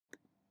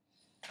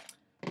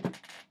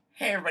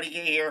Hey everybody,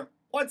 Gay here.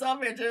 What's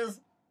up, bitches?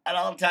 And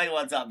I'll tell you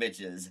what's up,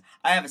 bitches.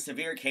 I have a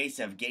severe case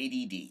of gay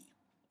DD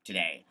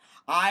today.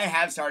 I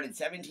have started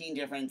 17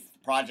 different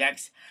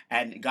projects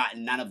and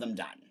gotten none of them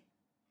done.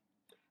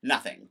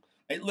 Nothing.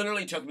 It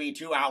literally took me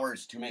 2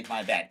 hours to make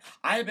my bed.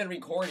 I have been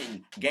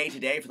recording Gay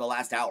Today for the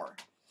last hour.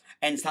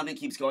 And something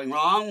keeps going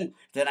wrong.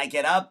 Then I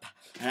get up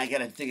and I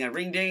get a thing of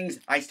ring dings.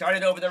 I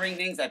started over the ring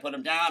dings. I put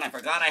them down. I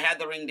forgot I had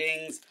the ring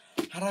dings.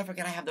 How did I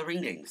forget I have the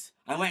ring dings?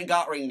 I went and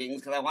got ring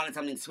dings because I wanted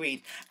something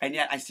sweet. And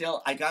yet I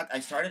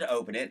started to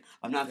open it.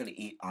 I'm not going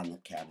to eat on the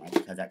camera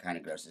because that kind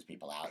of grosses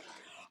people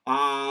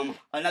out.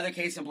 Another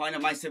case in point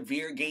of my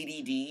severe gay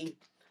DD.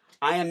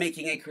 I am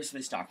making a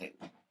Christmas stocking.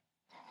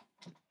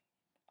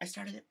 I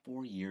started it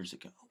 4 years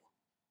ago.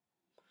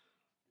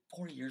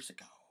 4 years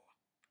ago.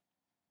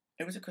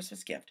 It was a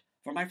Christmas gift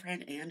for my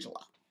friend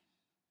Angela.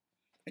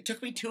 It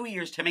took me 2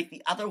 years to make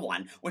the other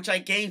one, which I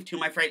gave to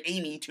my friend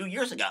Amy 2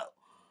 years ago.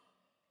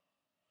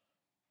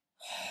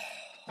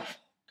 Oh, God.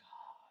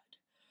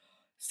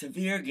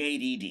 Severe gay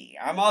DD.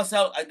 I'm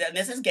also,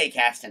 this is gay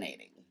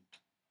castinating,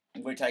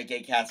 which I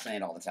gay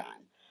castinate all the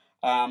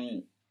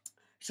time.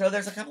 So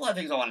there's a couple of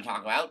things I want to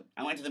talk about.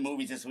 I went to the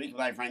movies this week with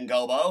my friend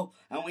Gobo,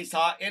 and we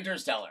saw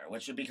Interstellar,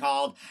 which should be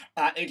called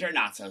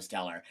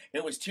Inter-Not-So-Stellar.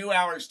 It was 2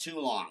 hours too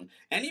long.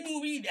 Any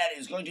movie that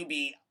is going to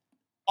be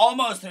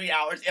almost 3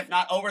 hours, if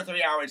not over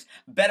 3 hours,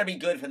 better be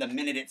good for the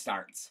minute it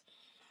starts.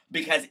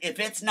 Because if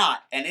it's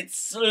not, and it's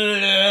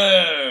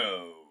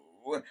slow,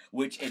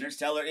 which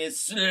Interstellar is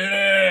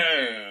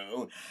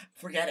slow,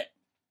 forget it.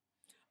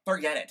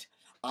 Forget it.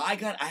 I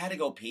had to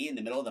go pee in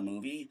the middle of the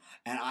movie,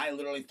 and I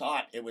literally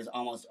thought it was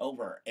almost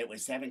over. It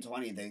was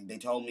 7:20. They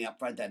told me up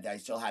front that I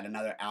still had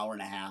another hour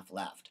and a half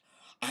left.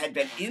 I had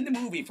been in the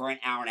movie for an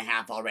hour and a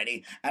half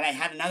already, and I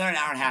had another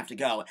hour and a half to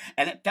go,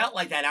 and it felt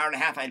like that hour and a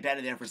half I'd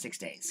been there for 6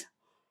 days.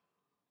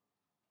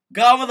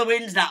 Gone with the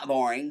Wind's not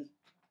boring.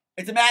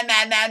 It's a mad,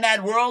 mad, mad,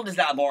 mad world is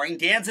not boring.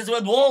 Dances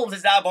with Wolves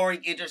is not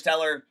boring.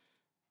 Interstellar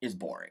is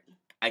boring.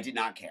 I did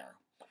not care.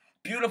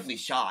 Beautifully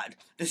shot.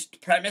 The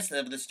premise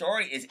of the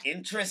story is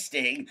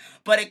interesting,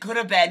 but it could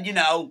have been, you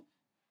know,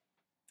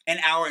 an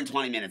hour and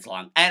 20 minutes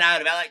long. And I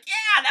would have been like,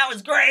 yeah, that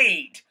was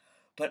great.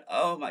 But,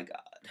 oh my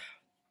God.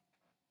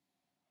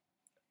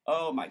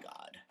 Oh my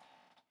God.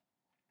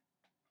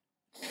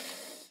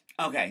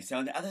 Okay,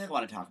 so the other thing I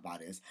want to talk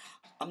about is,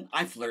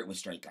 I flirt with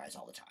straight guys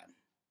all the time.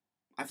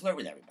 I flirt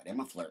with everybody. I'm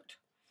a flirt.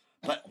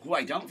 But who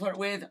I don't flirt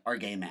with are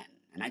gay men.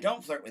 And I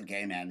don't flirt with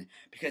gay men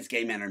because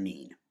gay men are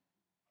mean.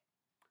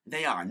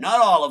 They are.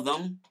 Not all of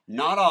them.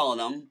 Not all of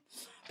them.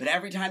 But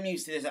every time you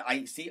see this,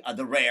 I see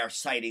the rare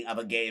sighting of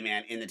a gay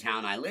man in the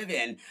town I live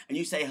in, and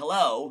you say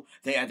hello,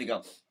 they either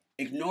go,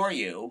 ignore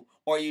you,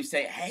 or you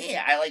say, hey,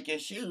 I like your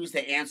shoes.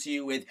 They answer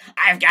you with,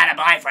 I've got a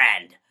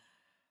boyfriend.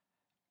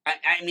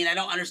 I mean, I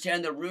don't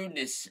understand the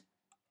rudeness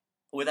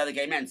with other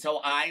gay men. So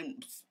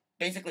I'm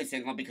basically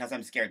single because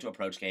I'm scared to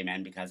approach gay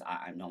men because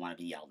I don't want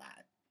to be yelled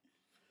at.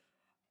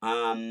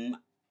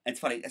 It's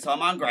funny. So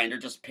I'm on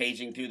Grindr, just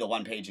paging through the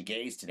one page of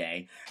gays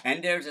today,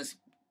 and there's this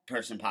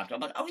person popped up.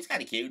 I'm like, oh, he's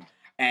kind of cute.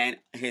 And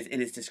in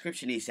his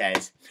description, he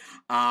says,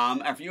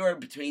 if you are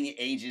between the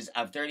ages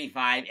of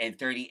 35 and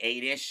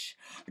 38-ish,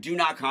 do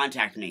not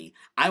contact me.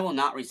 I will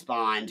not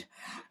respond.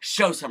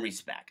 Show some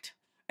respect.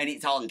 And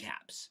it's all in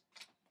caps.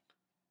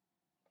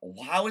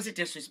 How is it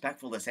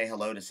disrespectful to say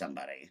hello to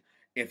somebody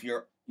if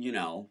you're, you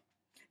know?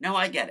 Now,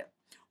 I get it.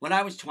 When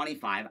I was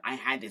 25, I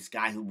had this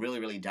guy who really,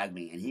 really dug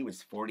me, and he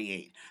was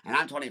 48. And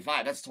I'm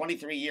 25. That's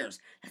 23 years.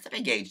 That's a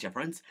big age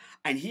difference.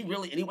 And he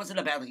wasn't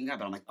a bad-looking guy,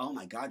 but I'm like, oh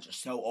my God, you're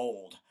so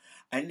old.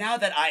 And now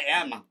that I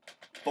am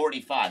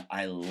 45,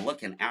 I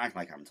look and act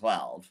like I'm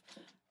 12.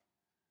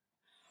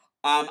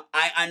 I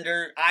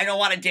don't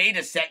want to date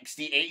a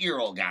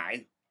 68-year-old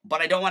guy,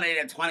 but I don't want to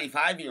date a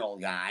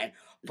 25-year-old guy,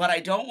 but I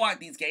don't want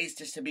these gays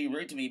just to be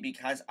rude to me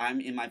because I'm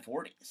in my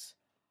 40s.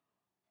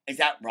 Is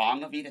that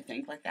wrong of me to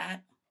think like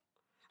that?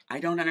 I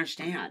don't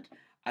understand.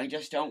 I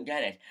just don't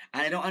get it.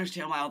 And I don't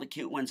understand why all the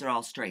cute ones are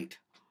all straight.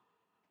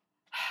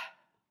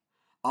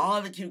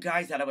 All the cute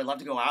guys that I would love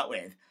to go out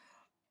with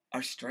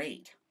are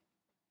straight.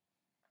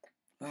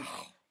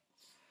 Oh,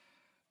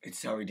 it's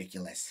so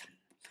ridiculous.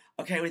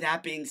 Okay, with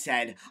that being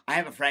said, I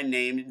have a friend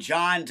named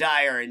John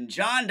Dyer, and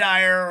John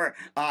Dyer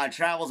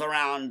travels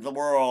around the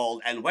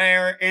world. And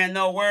where in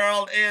the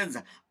world is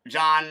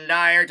John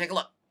Dyer? Take a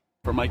look.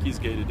 For Mikey's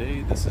Gay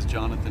Today, this is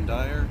Jonathan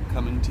Dyer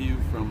coming to you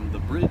from the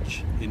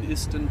bridge in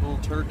Istanbul,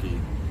 Turkey.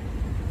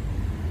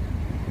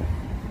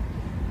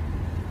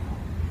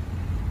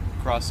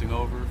 Crossing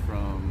over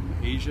from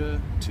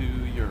Asia to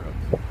Europe.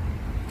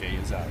 Gay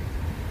is out.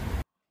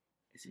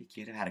 Isn't it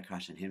cute? I've had a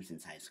crush on him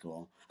since high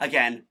school.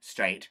 Again,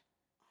 straight.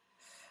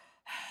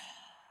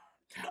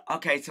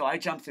 Okay, so I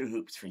jumped through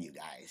hoops for you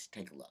guys.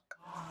 Take a look.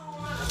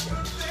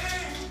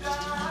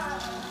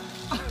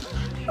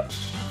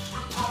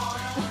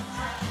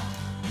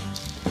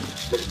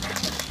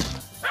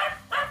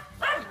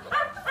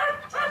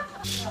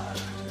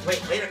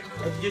 Wait, did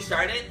you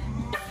start it?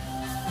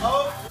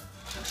 Oh!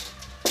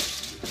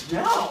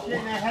 No!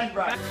 Getting that head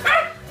right.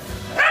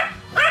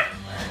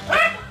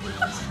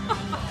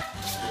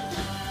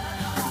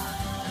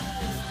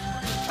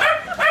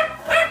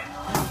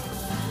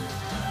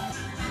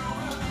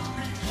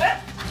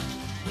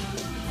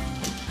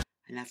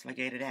 And that's my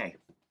gay today.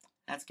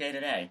 That's gay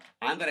today.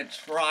 I'm gonna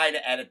try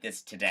to edit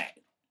this today.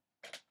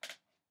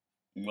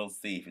 We'll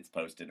see if it's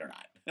posted or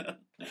not.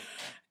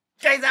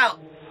 Jay's out!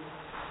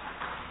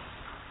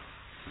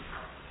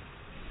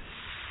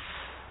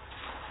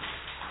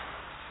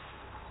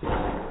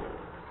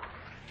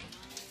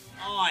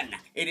 On.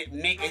 It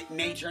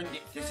made turn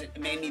this.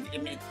 It made me.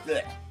 It made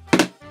good.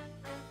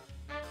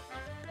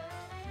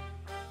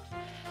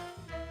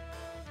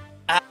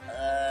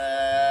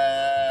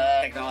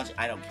 Technology.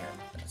 I don't care.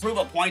 Prove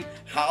a point.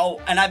 How?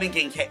 And I've been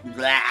getting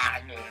blah.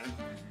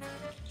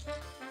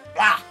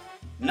 Blah.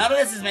 None of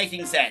this is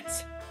making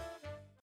sense.